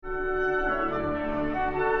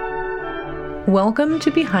Welcome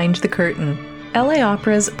to Behind the Curtain, LA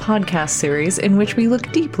Opera's podcast series in which we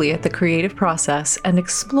look deeply at the creative process and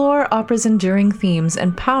explore opera's enduring themes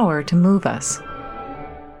and power to move us.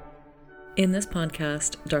 In this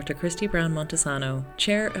podcast, Dr. Kristi Brown-Montesano,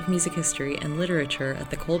 Chair of Music History and Literature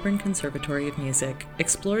at the Colburn Conservatory of Music,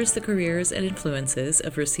 explores the careers and influences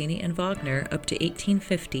of Rossini and Wagner up to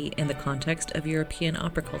 1850 in the context of European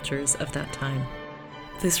opera cultures of that time.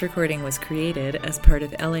 This recording was created as part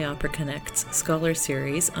of LA Opera Connect's Scholar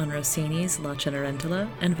Series on Rossini's La Cenerentola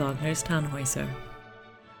and Wagner's Tannhäuser.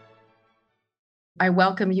 I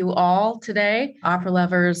welcome you all today, opera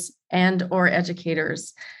lovers and or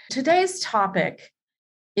educators. Today's topic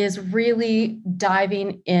is really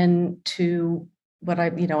diving into what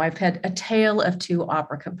I've had a tale of two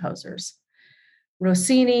opera composers,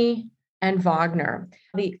 Rossini and Wagner.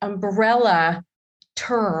 The umbrella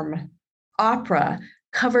term opera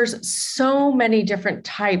covers so many different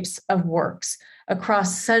types of works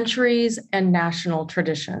across centuries and national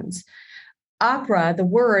traditions. Opera, the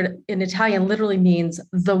word in Italian literally means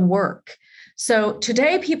the work. So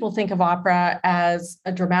today people think of opera as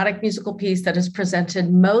a dramatic musical piece that is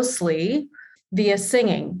presented mostly via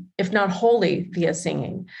singing, if not wholly via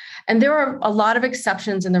singing. And there are a lot of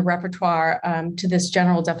exceptions in the repertoire to this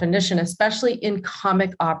general definition, especially in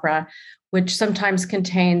comic opera, which sometimes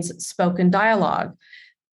contains spoken dialogue.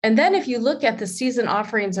 And then if you look at the season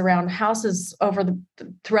offerings around houses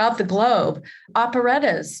throughout the globe,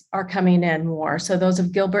 operettas are coming in more. So those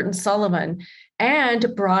of Gilbert and Sullivan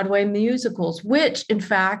and Broadway musicals, which in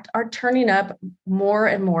fact are turning up more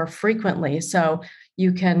and more frequently. So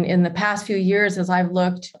you can, in the past few years, as I've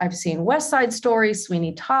looked, I've seen West Side Story,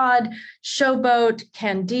 Sweeney Todd, Showboat,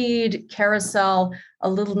 Candide, Carousel, A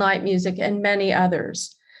Little Night Music, and many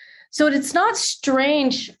others. So it's not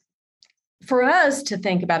strange for us to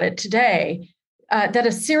think about it today, that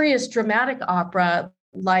a serious dramatic opera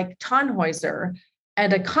like Tannhäuser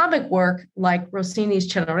and a comic work like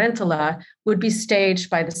Rossini's Cenerentola would be staged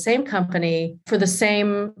by the same company for the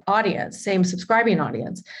same audience, same subscribing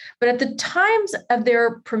audience. But at the times of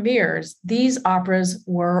their premieres, these operas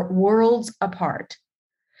were worlds apart.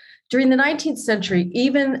 During the 19th century,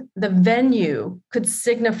 even the venue could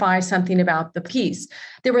signify something about the piece.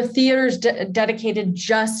 There were theaters dedicated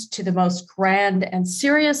just to the most grand and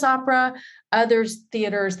serious opera, others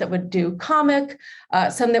theaters that would do comic,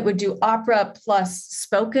 some that would do opera plus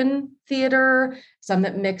spoken theater, some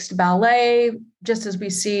that mixed ballet, just as we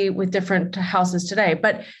see with different houses today.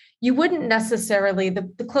 But you wouldn't necessarily,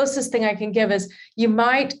 the closest thing I can give is you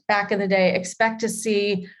might, back in the day, expect to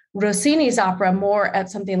see Rossini's opera more at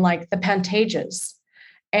something like the Pantages.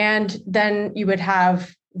 And then you would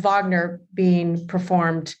have Wagner being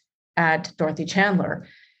performed at Dorothy Chandler.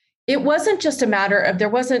 It wasn't just a matter of, there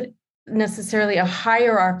wasn't necessarily a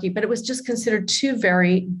hierarchy, but it was just considered two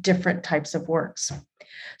very different types of works.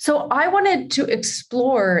 So I wanted to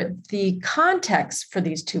explore the context for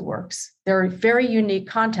these two works, their very unique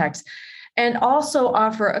context, and also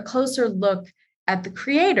offer a closer look at the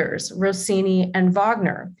creators, Rossini and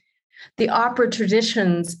Wagner, the opera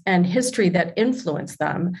traditions and history that influenced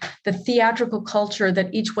them, the theatrical culture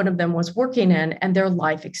that each one of them was working in, and their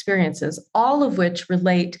life experiences, all of which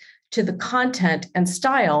relate to the content and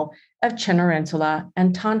style of Cenerentola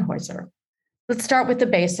and Tannhäuser. Let's start with the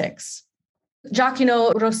basics.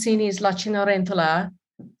 Gioachino Rossini's La Cenerentola,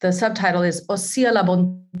 the subtitle is Ossia la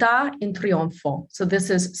bontà in trionfo. So this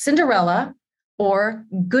is Cinderella, or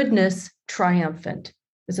Goodness Triumphant.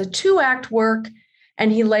 It's a two-act work,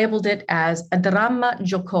 and he labeled it as a dramma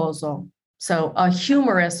giocoso, so a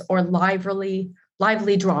humorous or lively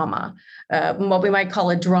drama, what we might call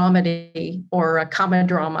a dramedy or a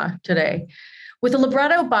commedrama today, with a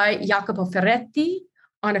libretto by Jacopo Ferretti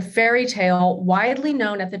on a fairy tale widely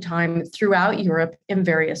known at the time throughout Europe in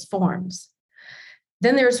various forms.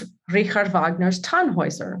 Then there's Richard Wagner's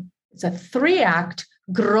Tannhäuser. It's a three-act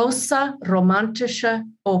grossa romantische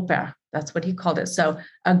Oper. That's what he called it. So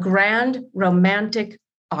a grand romantic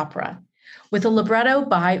opera with a libretto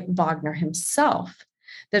by Wagner himself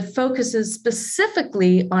that focuses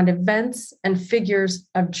specifically on events and figures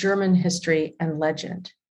of German history and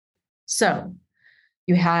legend. So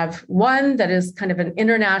you have one that is kind of an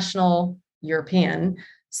international European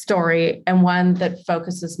story and one that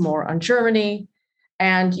focuses more on Germany.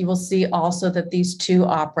 And you will see also that these two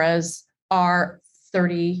operas are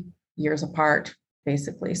 30 years apart,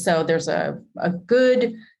 basically. So there's a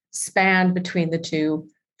good span between the two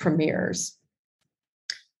premieres.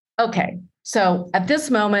 Okay, so at this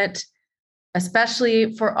moment,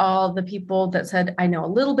 especially for all the people that said, I know a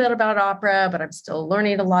little bit about opera, but I'm still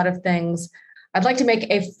learning a lot of things, I'd like to make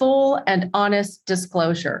a full and honest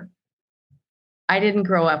disclosure. I didn't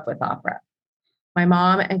grow up with opera. My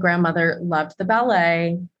mom and grandmother loved the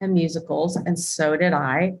ballet and musicals, and so did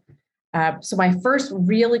I. So my first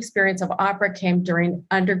real experience of opera came during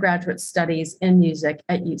undergraduate studies in music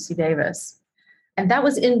at UC Davis. And that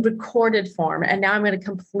was in recorded form. And now I'm going to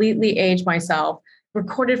completely age myself.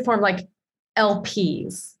 Recorded form, like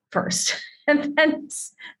LPs first, and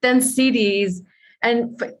then CDs.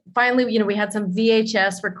 And finally, we had some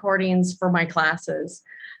VHS recordings for my classes.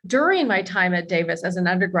 During my time at Davis as an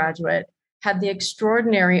undergraduate, had the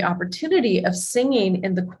extraordinary opportunity of singing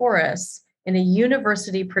in the chorus in a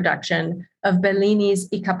university production of Bellini's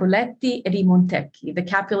I Capuletti ed I Montecchi, the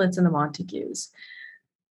Capulets and the Montagues.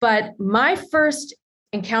 But my first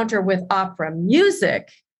encounter with opera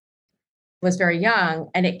music was very young,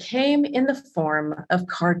 and it came in the form of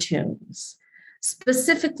cartoons,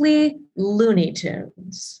 specifically Looney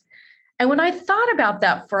Tunes. And when I thought about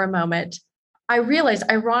that for a moment, I realized,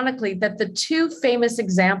 ironically, that the two famous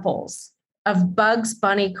examples of Bugs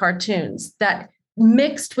Bunny cartoons that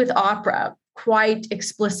mixed with opera quite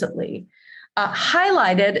explicitly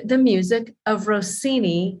highlighted the music of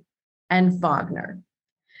Rossini and Wagner.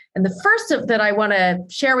 And the first that I want to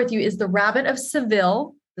share with you is The Rabbit of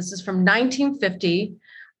Seville. This is from 1950,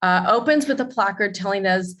 opens with a placard telling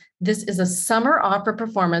us this is a summer opera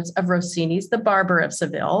performance of Rossini's The Barber of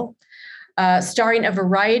Seville, starring a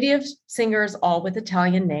variety of singers, all with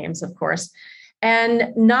Italian names, of course.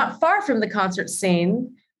 And not far from the concert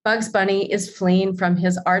scene, Bugs Bunny is fleeing from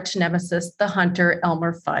his arch nemesis, the hunter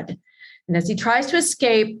Elmer Fudd. And as he tries to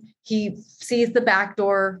escape, he sees the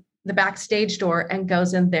backstage door, and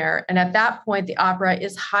goes in there. And at that point, the opera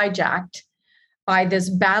is hijacked by this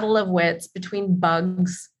battle of wits between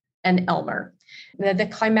Bugs and Elmer. The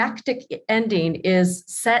climactic ending is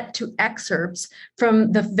set to excerpts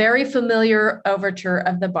from the very familiar overture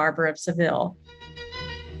of The Barber of Seville.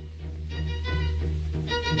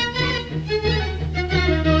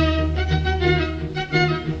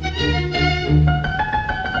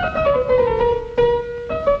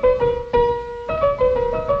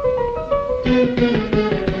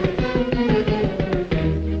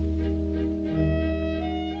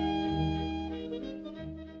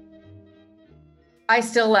 I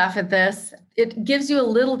still laugh at this. It gives you a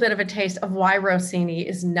little bit of a taste of why Rossini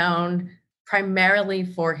is known primarily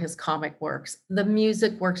for his comic works. The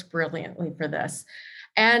music works brilliantly for this.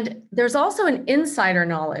 And there's also an insider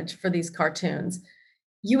knowledge for these cartoons.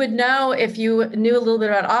 You would know, if you knew a little bit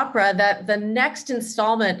about opera, that the next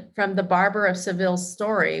installment from The Barber of Seville's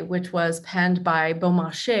story, which was penned by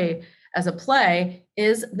Beaumarchais as a play,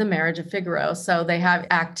 is The Marriage of Figaro. So they have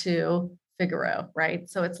Act Two, Figaro, right?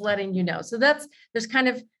 So it's letting you know. So there's kind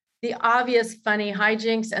of the obvious funny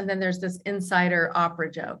hijinks, and then there's this insider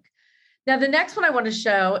opera joke. Now, the next one I want to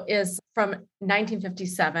show is from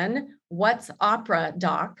 1957, What's Opera,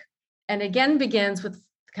 Doc? And again begins with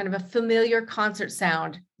kind of a familiar concert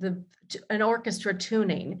sound, an orchestra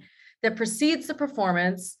tuning that precedes the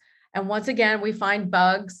performance. And once again, we find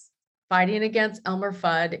Bugs fighting against Elmer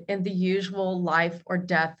Fudd in the usual life or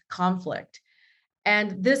death conflict.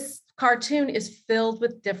 And this cartoon is filled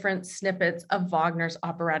with different snippets of Wagner's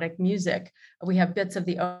operatic music. We have bits of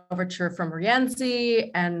the overture from Rienzi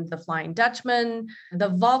and The Flying Dutchman, the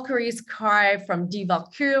Valkyrie's cry from Die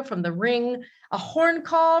Walküre from The Ring, a horn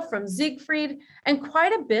call from Siegfried, and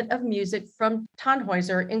quite a bit of music from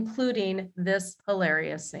Tannhäuser, including this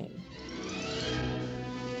hilarious scene.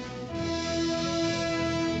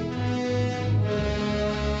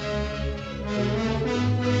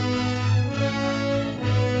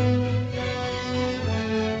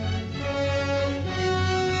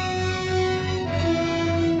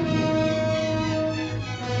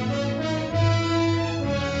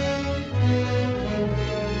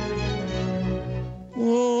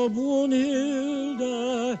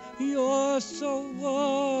 Brunhilde, you're so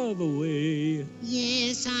far away.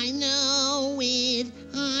 Yes, I know it.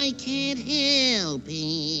 I can't help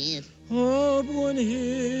it. Oh,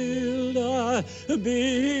 Brunhilde,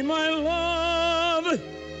 be my love.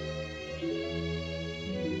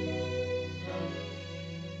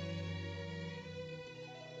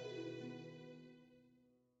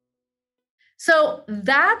 So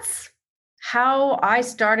that's how I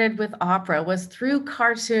started with opera, was through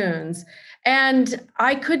cartoons. And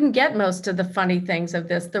I couldn't get most of the funny things of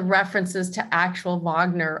this, the references to actual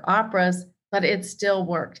Wagner operas, but it still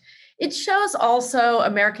worked. It shows also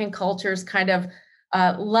American culture's kind of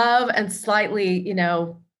love and slightly,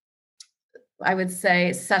 I would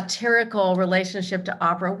say satirical relationship to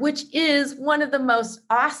opera, which is one of the most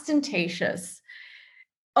ostentatious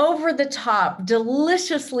over the top,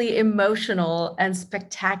 deliciously emotional and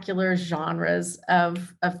spectacular genres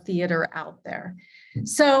of theater out there.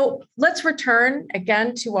 So let's return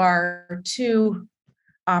again to our two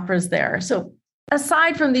operas there. So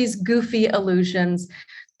aside from these goofy allusions,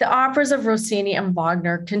 the operas of Rossini and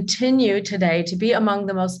Wagner continue today to be among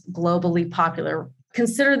the most globally popular.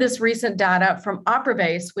 Consider this recent data from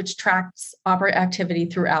OperaBase, which tracks opera activity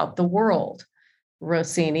throughout the world.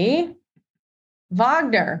 Rossini,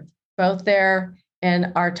 Wagner, both there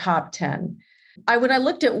in our top 10. When I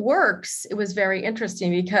looked at works, it was very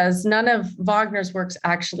interesting because none of Wagner's works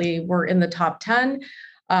actually were in the top 10.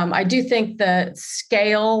 I do think the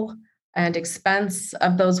scale and expense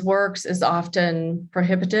of those works is often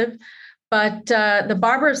prohibitive, but the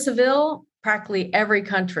Barber of Seville, practically every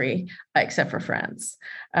country except for France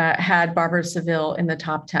had Barber of Seville in the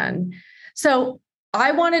top 10. So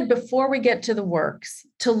I wanted, before we get to the works,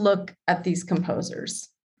 to look at these composers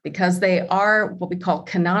because they are what we call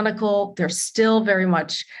canonical. They're still very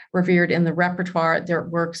much revered in the repertoire. Their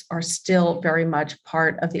works are still very much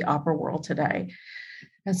part of the opera world today.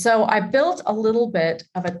 And so I built a little bit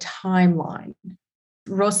of a timeline.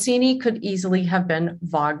 Rossini could easily have been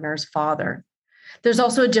Wagner's father. There's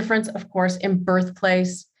also a difference, of course, in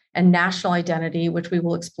birthplace and national identity, which we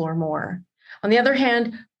will explore more. On the other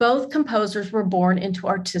hand, both composers were born into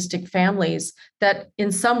artistic families that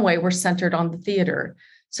in some way were centered on the theater.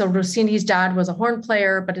 So Rossini's dad was a horn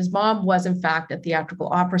player, but his mom was in fact a theatrical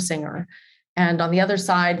opera singer. And on the other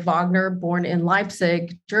side, Wagner, born in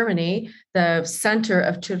Leipzig, Germany, the center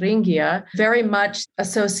of Thuringia, very much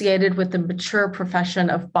associated with the mature profession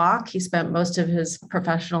of Bach. He spent most of his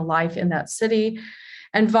professional life in that city.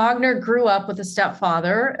 And Wagner grew up with a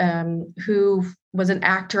stepfather who was an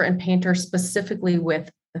actor and painter specifically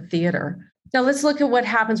with the theater. Now let's look at what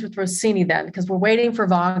happens with Rossini then, because we're waiting for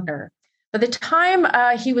Wagner. By the time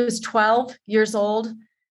he was 12 years old,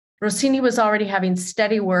 Rossini was already having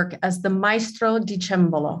steady work as the maestro di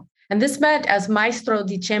cembalo. And this meant, as maestro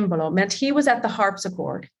di cembalo, meant he was at the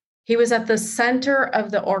harpsichord. He was at the center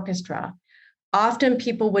of the orchestra. Often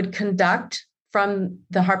people would conduct from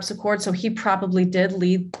the harpsichord, so he probably did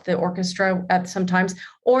lead the orchestra at sometimes,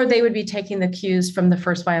 or they would be taking the cues from the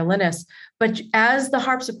first violinist. But as the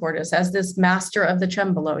harpsichordist, as this master of the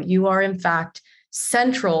cembalo, you are in fact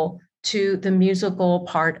central to the musical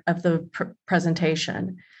part of the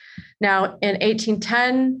presentation. Now, in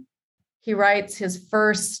 1810, he writes his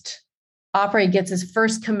first opera. He gets his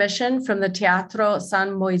first commission from the Teatro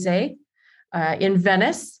San Moise in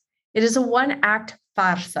Venice. It is a one-act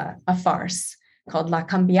farsa, a farce, called La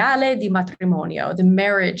Cambiale di Matrimonio, the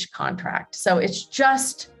marriage contract. So it's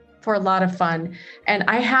just for a lot of fun. And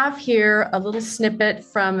I have here a little snippet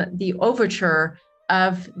from the overture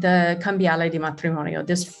of the Cambiale di Matrimonio,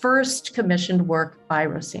 this first commissioned work by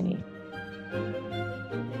Rossini.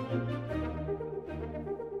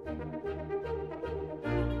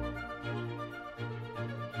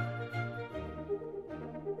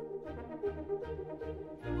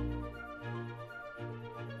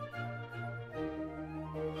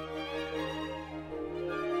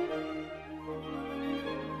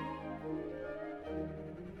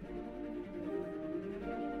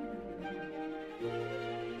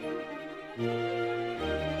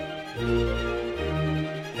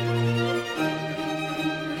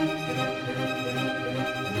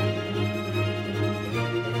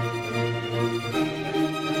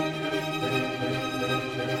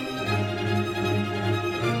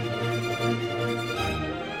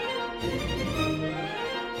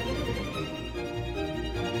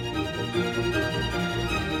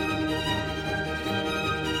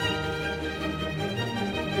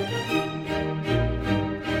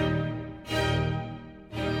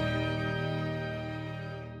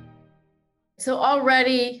 So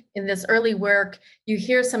already in this early work, you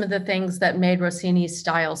hear some of the things that made Rossini's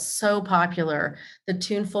style so popular. The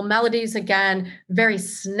tuneful melodies, again, very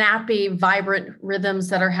snappy, vibrant rhythms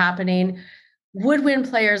that are happening. Woodwind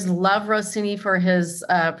players love Rossini for his,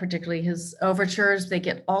 particularly his overtures. They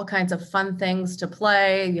get all kinds of fun things to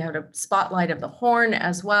play. You have a spotlight of the horn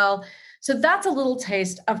as well. So that's a little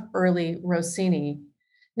taste of early Rossini.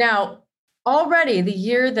 Now, already the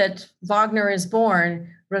year that Wagner is born,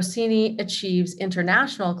 Rossini achieves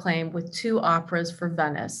international acclaim with two operas for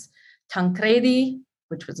Venice, Tancredi,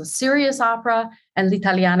 which was a serious opera, and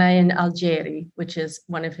L'Italiana in Algeri, which is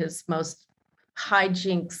one of his most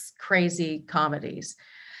hijinks, crazy comedies.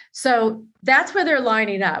 So that's where they're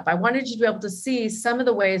lining up. I wanted you to be able to see some of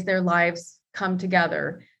the ways their lives come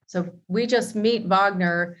together. So we just meet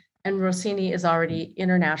Wagner, and Rossini is already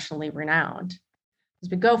internationally renowned. As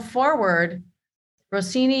we go forward,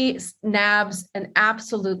 Rossini nabs an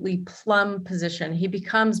absolutely plum position. He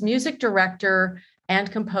becomes music director and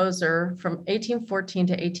composer from 1814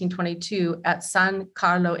 to 1822 at San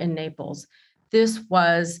Carlo in Naples. This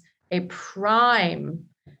was a prime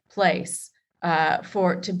place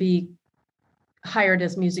to be hired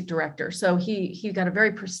as music director. So he got a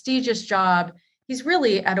very prestigious job. He's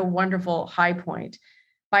really at a wonderful high point.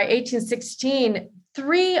 By 1816,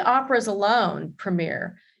 3 operas alone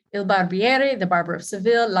premiere: Il Barbiere, The Barber of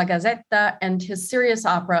Seville, La Gazzetta, and his serious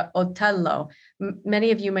opera, Otello.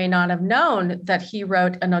 Many of you may not have known that he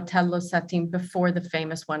wrote an Otello setting before the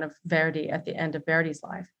famous one of Verdi at the end of Verdi's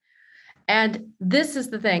life. And this is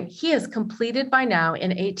the thing. He has completed by now,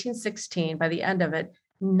 in 1816, by the end of it,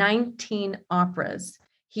 19 operas.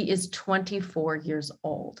 He is 24 years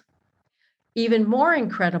old. Even more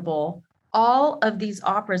incredible, all of these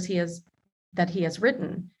operas that he has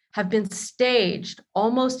written have been staged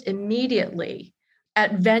almost immediately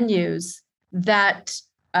at venues that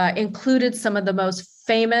included some of the most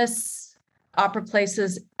famous opera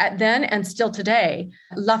places at then and still today.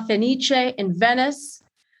 La Fenice in Venice,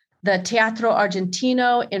 the Teatro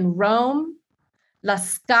Argentino in Rome, La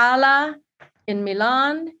Scala in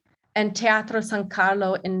Milan, and Teatro San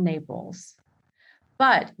Carlo in Naples.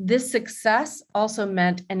 But this success also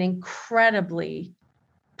meant an incredibly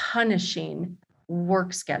punishing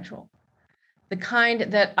work schedule, the kind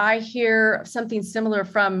that I hear something similar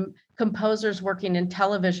from composers working in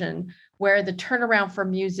television, where the turnaround for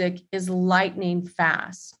music is lightning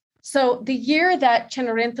fast. So the year that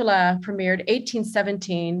Cenerentola premiered,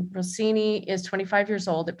 1817, Rossini is 25 years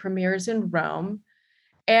old. It premieres in Rome,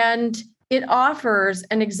 and it offers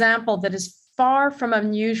an example that is far from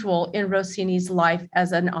unusual in Rossini's life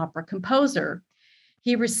as an opera composer.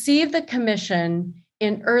 He received the commission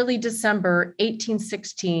in early December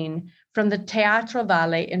 1816 from the Teatro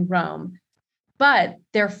Valle in Rome. But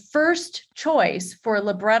their first choice for a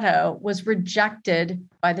libretto was rejected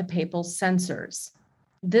by the papal censors.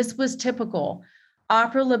 This was typical.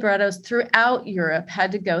 Opera librettos throughout Europe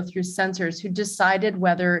had to go through censors who decided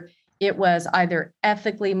whether it was either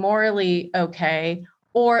ethically, morally okay,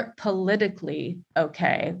 or politically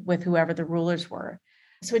okay with whoever the rulers were.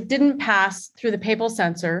 So it didn't pass through the papal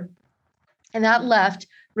censor. And that left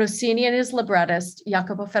Rossini and his librettist,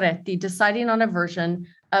 Jacopo Ferretti, deciding on a version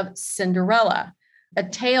of Cinderella, a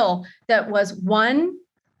tale that was, 1,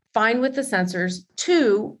 fine with the censors,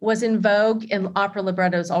 2, was in vogue in opera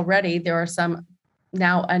librettos already. There are some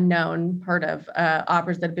now unknown, heard of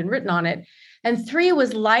operas that have been written on it. And 3,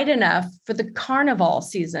 was light enough for the carnival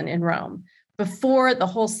season in Rome before the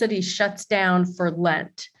whole city shuts down for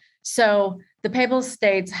Lent. So the Papal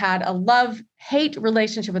States had a love-hate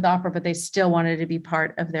relationship with opera, but they still wanted to be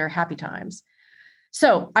part of their happy times.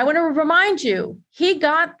 So I want to remind you, he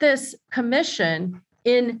got this commission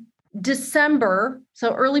in December,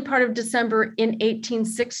 so early part of December in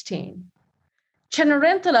 1816.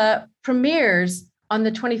 Cenerentola premieres on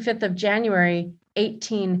the 25th of January,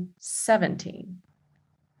 1817.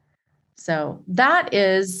 So that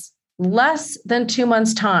is less than 2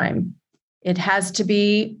 months' time. It has to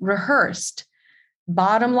be rehearsed.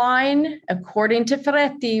 Bottom line, according to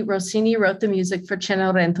Ferretti, Rossini wrote the music for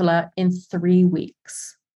Cenerentola in 3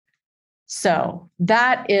 weeks. So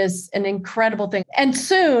that is an incredible thing. And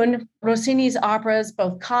soon, Rossini's operas,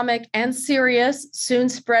 both comic and serious, soon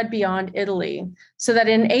spread beyond Italy. So that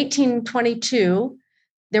in 1822,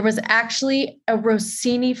 there was actually a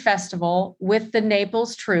Rossini festival with the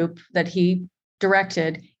Naples troupe that he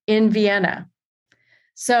directed in Vienna.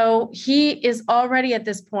 So he is already at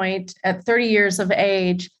this point, at 30 years of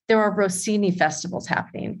age, there are Rossini festivals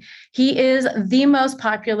happening. He is the most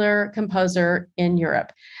popular composer in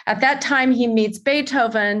Europe. At that time, he meets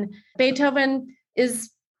Beethoven. Beethoven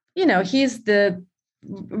is,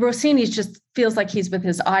 Rossini just feels like he's with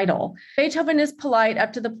his idol. Beethoven is polite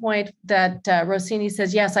up to the point that Rossini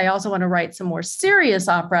says, yes, I also want to write some more serious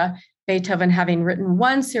opera. Beethoven having written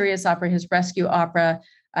one serious opera, his rescue opera,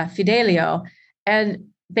 Fidelio. And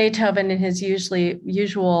Beethoven, in his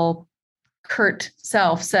usual curt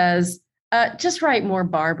self, says, just write more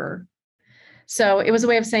Barber. So it was a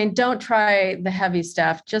way of saying, don't try the heavy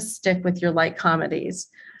stuff, just stick with your light comedies.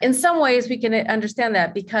 In some ways, we can understand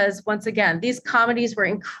that because, once again, these comedies were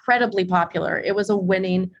incredibly popular. It was a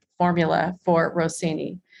winning formula for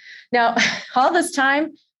Rossini. Now, all this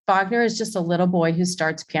time, Wagner is just a little boy who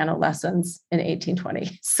starts piano lessons in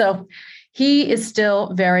 1820. So he is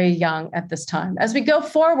still very young at this time. As we go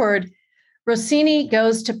forward, Rossini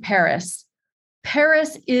goes to Paris.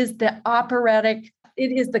 Paris is the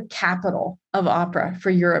it is the capital of opera for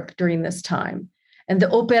Europe during this time. And the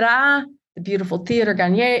Opéra, the beautiful Theatre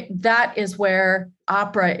Garnier, that is where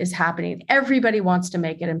opera is happening. Everybody wants to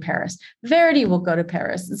make it in Paris. Verdi will go to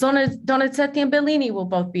Paris. Donizetti and Bellini will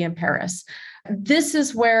both be in Paris. This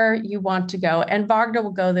is where you want to go. And Wagner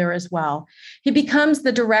will go there as well. He becomes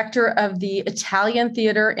the director of the Italian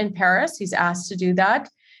theater in Paris. He's asked to do that.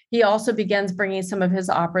 He also begins bringing some of his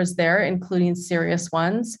operas there, including serious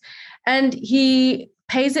ones. And he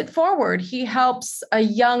pays it forward. He helps a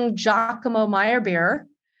young Giacomo Meyerbeer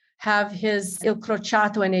have his Il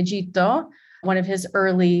Crociato in Egitto, one of his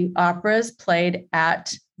early operas, played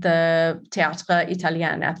at the Théâtre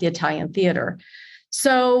Italien, at the Italian theater.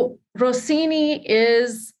 So Rossini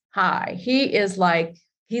is high. He is like,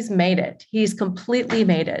 he's made it. He's completely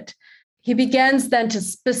made it. He begins then to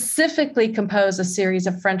specifically compose a series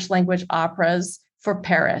of French language operas for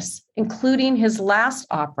Paris, including his last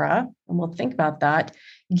opera, and we'll think about that,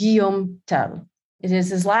 Guillaume Tell. It is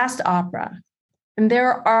his last opera. And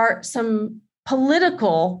there are some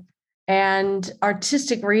political and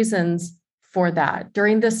artistic reasons for that.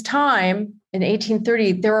 During this time, in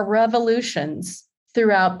 1830, there were revolutions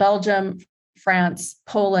throughout Belgium, France,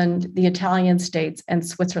 Poland, the Italian states, and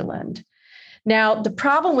Switzerland. Now, the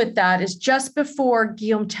problem with that is just before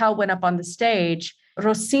Guillaume Tell went up on the stage,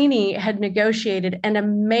 Rossini had negotiated an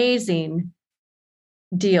amazing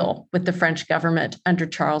deal with the French government under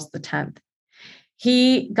Charles X.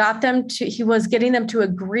 He was getting them to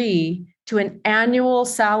agree to an annual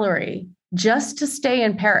salary just to stay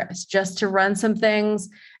in Paris, just to run some things.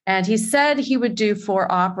 And he said he would do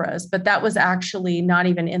 4 operas, but that was actually not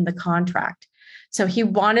even in the contract. So he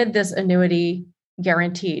wanted this annuity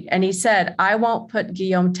guaranteed. And he said, I won't put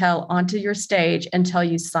Guillaume Tell onto your stage until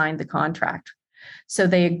you sign the contract. So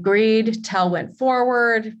they agreed. Tell went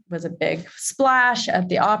forward, was a big splash at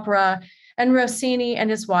the opera. And Rossini and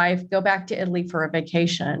his wife go back to Italy for a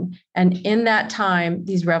vacation. And in that time,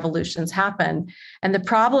 these revolutions happen. And the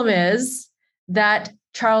problem is that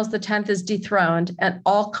Charles X is dethroned and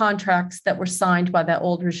all contracts that were signed by that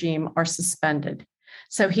old regime are suspended.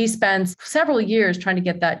 So he spends several years trying to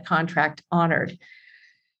get that contract honored.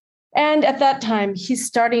 And at that time, he's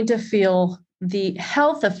starting to feel the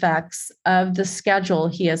health effects of the schedule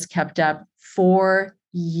he has kept up for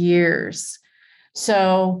years.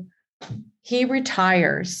 So he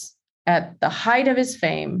retires at the height of his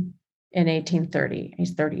fame in 1830.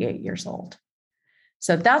 He's 38 years old.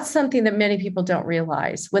 So that's something that many people don't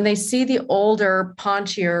realize. When they see the older,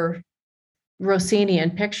 paunchier Rossini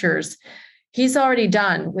in pictures, he's already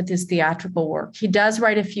done with his theatrical work. He does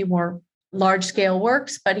write a few more large-scale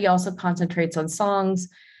works, but he also concentrates on songs.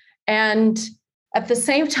 And at the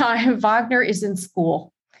same time, Wagner is in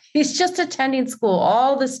school. He's just attending school.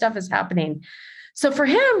 All this stuff is happening. So for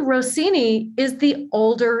him, Rossini is the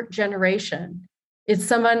older generation. It's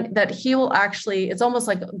someone that he will actually, it's almost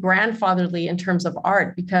like grandfatherly in terms of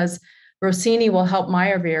art, because Rossini will help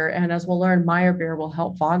Meyerbeer, and as we'll learn, Meyerbeer will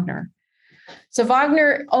help Wagner. So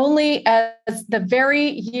Wagner, only as the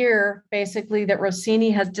very year, basically, that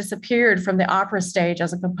Rossini has disappeared from the opera stage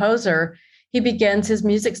as a composer, he begins his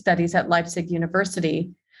music studies at Leipzig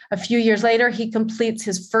University. A few years later, he completes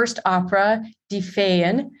his first opera, Die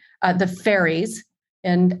Feen, The Fairies.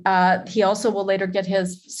 And he also will later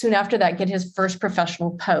soon after that, get his first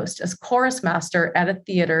professional post as chorus master at a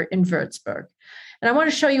theater in Würzburg. And I want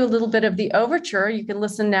to show you a little bit of the overture. You can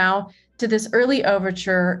listen now to this early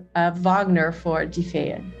overture of Wagner for Die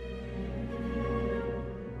Feen.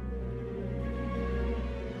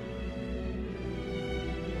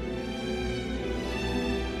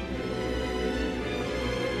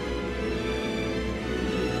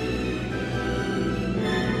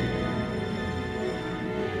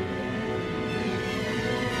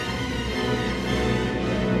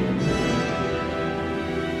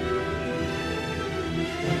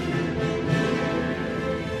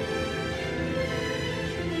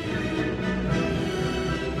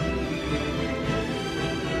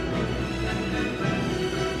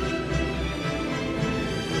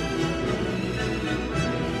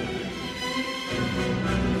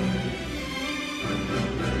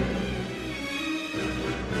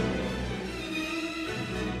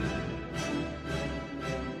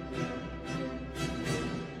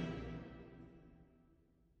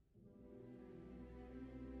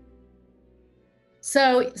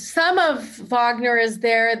 So some of Wagner is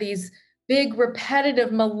there, these big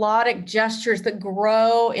repetitive melodic gestures that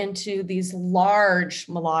grow into these large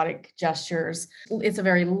melodic gestures. It's a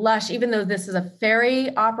very lush, even though this is a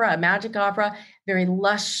fairy opera, a magic opera, very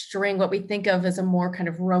lush string, what we think of as a more kind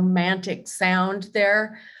of romantic sound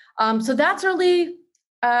there. So that's early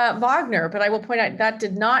Wagner, but I will point out that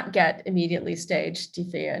did not get immediately staged, Die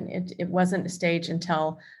Feen. It wasn't staged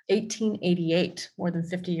until 1888, more than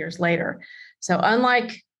 50 years later. So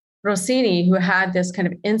unlike Rossini, who had this kind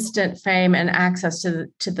of instant fame and access to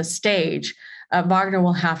the stage, Wagner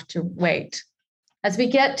will have to wait. As we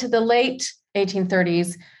get to the late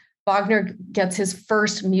 1830s, Wagner gets his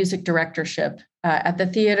first music directorship at the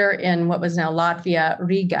theater in what was now Latvia,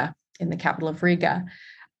 Riga, in the capital of Riga.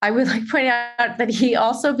 I would like to point out that he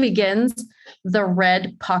also begins the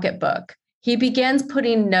Red Pocketbook. He begins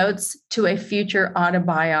putting notes to a future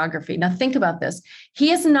autobiography. Now, think about this. He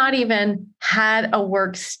has not even had a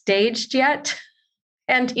work staged yet,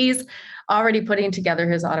 and he's already putting together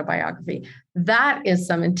his autobiography. That is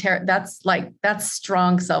that's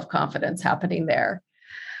strong self-confidence happening there.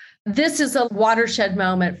 This is a watershed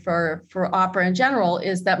moment for opera in general,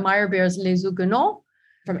 is that Meyerbeer's Les Huguenots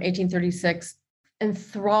from 1836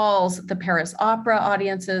 enthralls the Paris opera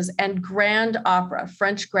audiences, and grand opera,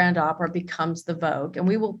 French grand opera, becomes the vogue. And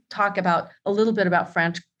we will talk about a little bit about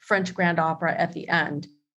French grand opera at the end.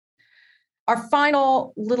 Our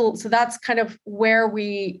final so that's kind of where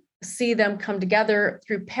we see them come together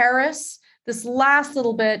through Paris. This last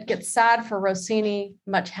little bit gets sad for Rossini,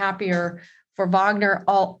 much happier for Wagner,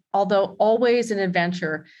 although always an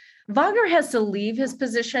adventure. Wagner has to leave his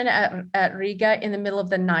position at Riga in the middle of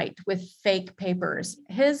the night with fake papers.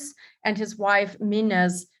 His and his wife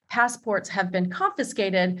Minna's passports have been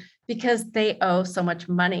confiscated because they owe so much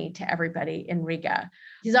money to everybody in Riga.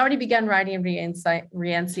 He's already begun writing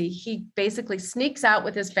Rienzi. He basically sneaks out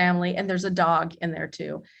with his family, and there's a dog in there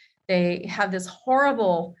too. They have this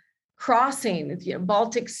horrible crossing,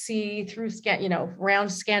 Baltic Sea through, around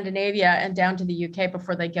Scandinavia and down to the UK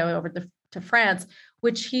before they go over to France,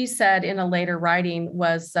 which he said in a later writing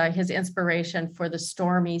was his inspiration for the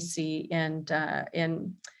stormy sea in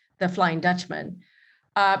The Flying Dutchman.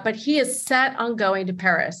 But he is set on going to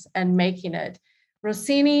Paris and making it.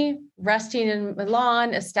 Rossini, resting in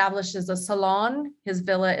Milan, establishes a salon. His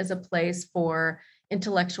villa is a place for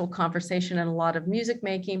intellectual conversation and a lot of music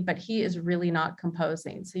making, but he is really not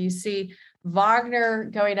composing. So you see Wagner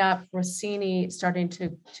going up, Rossini starting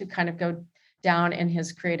to kind of go down in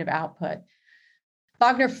his creative output.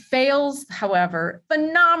 Wagner fails, however,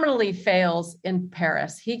 phenomenally fails in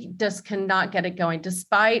Paris. He just cannot get it going,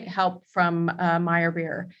 despite help from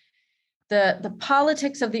Meyerbeer. The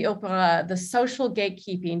politics of the opera, the social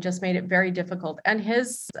gatekeeping just made it very difficult. And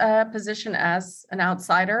his position as an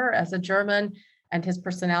outsider, as a German, and his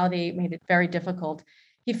personality made it very difficult.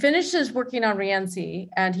 He finishes working on Rienzi,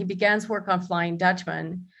 and he begins work on Flying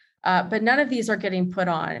Dutchman, but none of these are getting put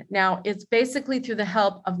on. Now, it's basically through the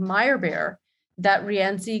help of Meyerbeer that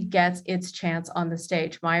Rienzi gets its chance on the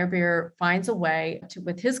stage. Meyerbeer finds a way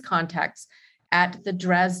with his contacts at the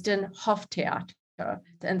Dresden Hoftheater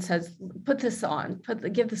and says, put this on,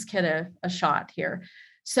 give this kid a shot here.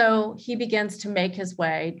 So he begins to make his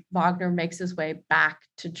way, Wagner makes his way back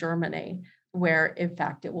to Germany, where in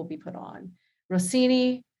fact it will be put on.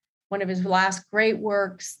 Rossini, one of his last great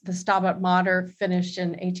works, the Stabat Mater, finished in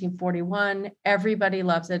 1841. Everybody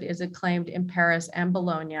loves it, is acclaimed in Paris and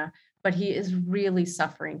Bologna, but he is really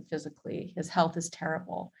suffering physically. His health is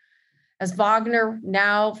terrible. As Wagner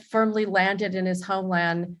now firmly landed in his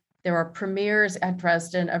homeland, there are premieres at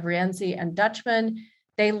Dresden of Rienzi and Dutchman.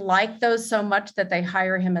 They like those so much that they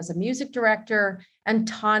hire him as a music director, and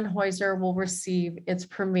Tannhäuser will receive its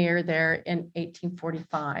premiere there in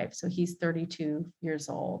 1845. So he's 32 years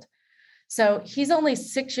old. So he's only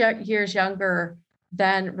 6 years younger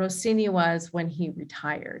than Rossini was when he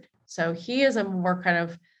retired. So he is a more kind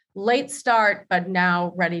of late start, but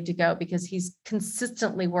now ready to go because he's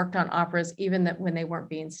consistently worked on operas even when they weren't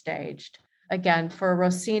being staged. Again, for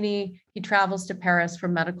Rossini, he travels to Paris for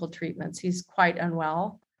medical treatments. He's quite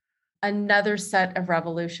unwell. Another set of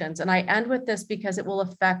revolutions. And I end with this because it will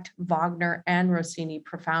affect Wagner and Rossini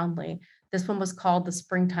profoundly. This one was called the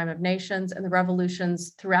Springtime of Nations, and the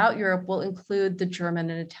revolutions throughout Europe will include the German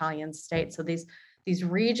and Italian states. So these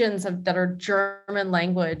regions that are German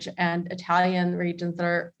language and Italian regions that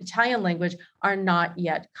are Italian language are not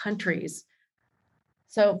yet countries.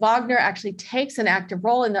 So Wagner actually takes an active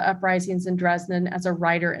role in the uprisings in Dresden as a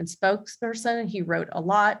writer and spokesperson. He wrote a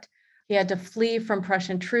lot. He had to flee from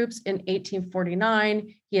Prussian troops in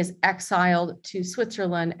 1849. He is exiled to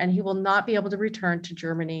Switzerland, and he will not be able to return to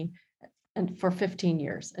Germany for 15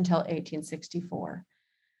 years until 1864.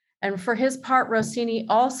 And for his part, Rossini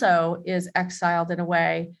also is exiled in a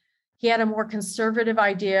way. He had a more conservative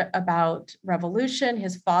idea about revolution.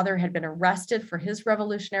 His father had been arrested for his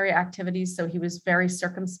revolutionary activities, so he was very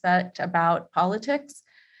circumspect about politics.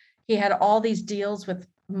 He had all these deals with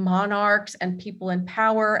monarchs and people in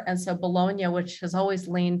power. And so Bologna, which has always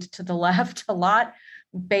leaned to the left a lot,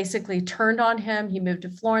 basically turned on him. He moved to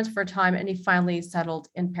Florence for a time, and he finally settled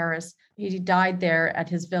in Paris. He died there at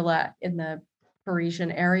his villa in the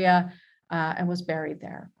Parisian area and was buried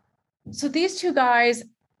there. So these two guys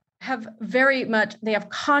have they have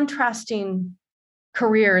contrasting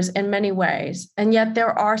careers in many ways, and yet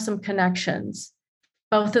there are some connections.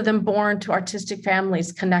 Both of them born to artistic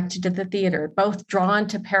families connected to the theater, both drawn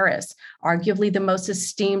to Paris, arguably the most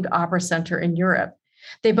esteemed opera center in Europe.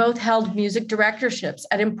 They both held music directorships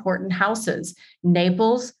at important houses,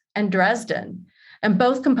 Naples and Dresden. And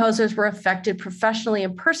both composers were affected professionally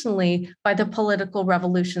and personally by the political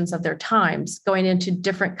revolutions of their times, going into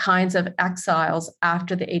different kinds of exiles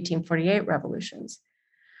after the 1848 revolutions.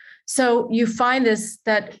 So you find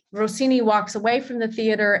that Rossini walks away from the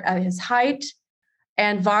theater at his height,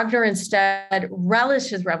 and Wagner instead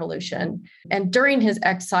relished his revolution. And during his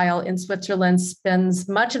exile in Switzerland, spends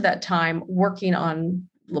much of that time working on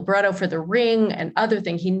libretto for The Ring and other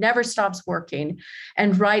things. He never stops working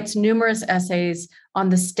and writes numerous essays on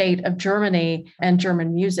the state of Germany and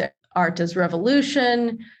German music, art as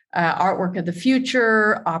revolution, artwork of the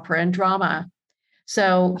future, opera and drama.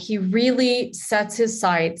 So he really sets his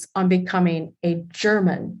sights on becoming a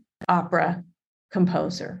German opera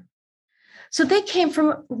composer. So they came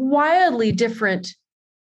from wildly different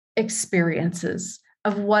experiences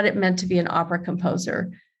of what it meant to be an opera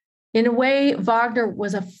composer. In a way, Wagner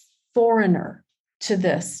was a foreigner to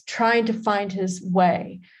this, trying to find his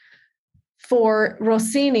way. For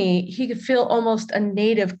Rossini, he could feel almost a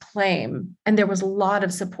native claim, and there was a lot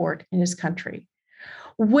of support in his country.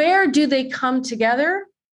 Where do they come together?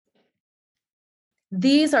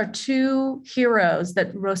 These are two heroes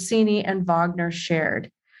that Rossini and Wagner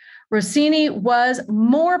shared. Rossini was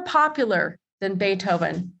more popular than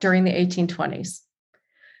Beethoven during the 1820s.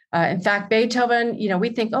 In fact, Beethoven, we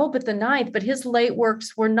think, but the ninth, but his late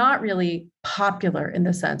works were not really popular in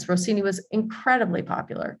the sense. Rossini was incredibly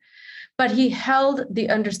popular, but he held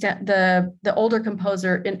the older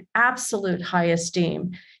composer in absolute high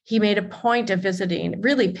esteem. He made a point of visiting,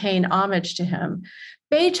 really paying homage to him.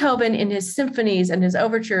 Beethoven, in his symphonies and his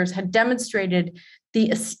overtures, had demonstrated the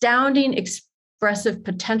astounding expressive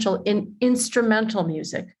potential in instrumental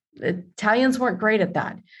music. The Italians weren't great at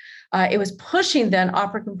that. It was pushing then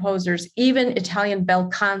opera composers, even Italian bel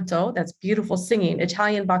canto, that's beautiful singing,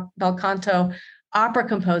 Italian bel canto opera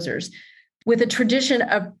composers, with a tradition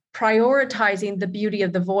of prioritizing the beauty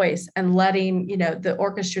of the voice and letting, the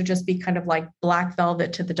orchestra just be kind of like black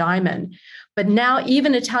velvet to the diamond. But now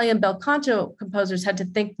even Italian bel canto composers had to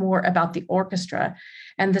think more about the orchestra.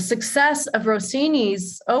 And the success of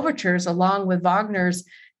Rossini's overtures, along with Wagner's,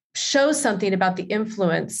 shows something about the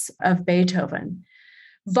influence of Beethoven.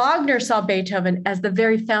 Wagner saw Beethoven as the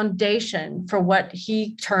very foundation for what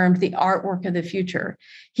he termed the artwork of the future.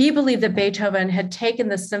 He believed that Beethoven had taken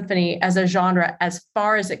the symphony as a genre as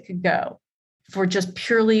far as it could go for just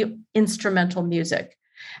purely instrumental music,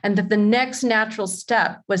 and that the next natural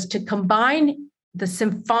step was to combine the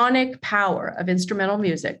symphonic power of instrumental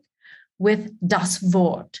music with das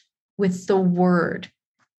Wort, with the word,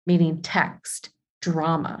 meaning text,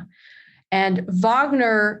 drama. And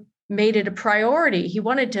Wagner made it a priority. He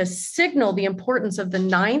wanted to signal the importance of the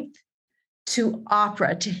ninth to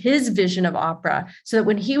opera, to his vision of opera, so that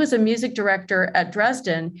when he was a music director at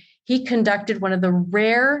Dresden, he conducted one of the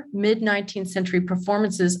rare mid-19th century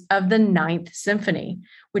performances of the Ninth Symphony,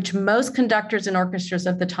 which most conductors and orchestras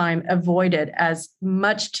of the time avoided as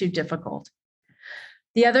much too difficult.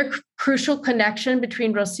 The other crucial connection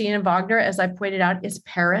between Rossini and Wagner, as I pointed out, is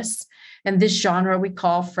Paris, and this genre we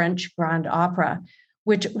call French grand opera,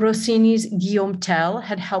 which Rossini's Guillaume Tell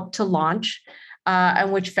had helped to launch,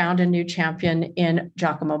 and which found a new champion in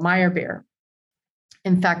Giacomo Meyerbeer.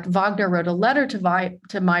 In fact, Wagner wrote a letter to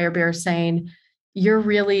Meyerbeer saying, "You're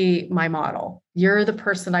really my model. You're the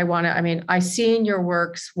person I see in your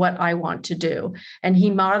works what I want to do." And he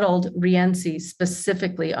modeled Rienzi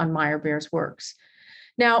specifically on Meyerbeer's works.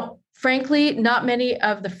 Now, frankly, not many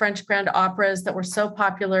of the French grand operas that were so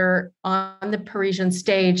popular on the Parisian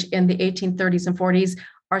stage in the 1830s and 40s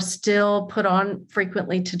are still put on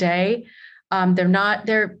frequently today.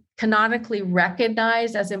 They're canonically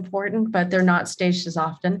recognized as important, but they're not staged as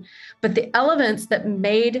often. But the elements that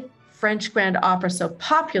made French grand opera so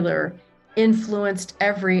popular influenced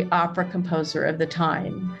every opera composer of the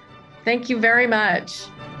time. Thank you very much.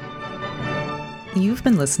 You've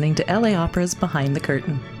been listening to LA Opera's Behind the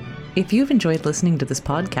Curtain. If you've enjoyed listening to this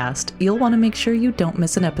podcast, you'll want to make sure you don't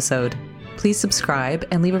miss an episode. Please subscribe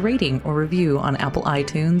and leave a rating or review on Apple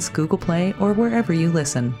iTunes, Google Play, or wherever you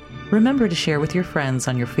listen. Remember to share with your friends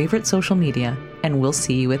on your favorite social media, and we'll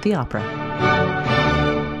see you at the opera.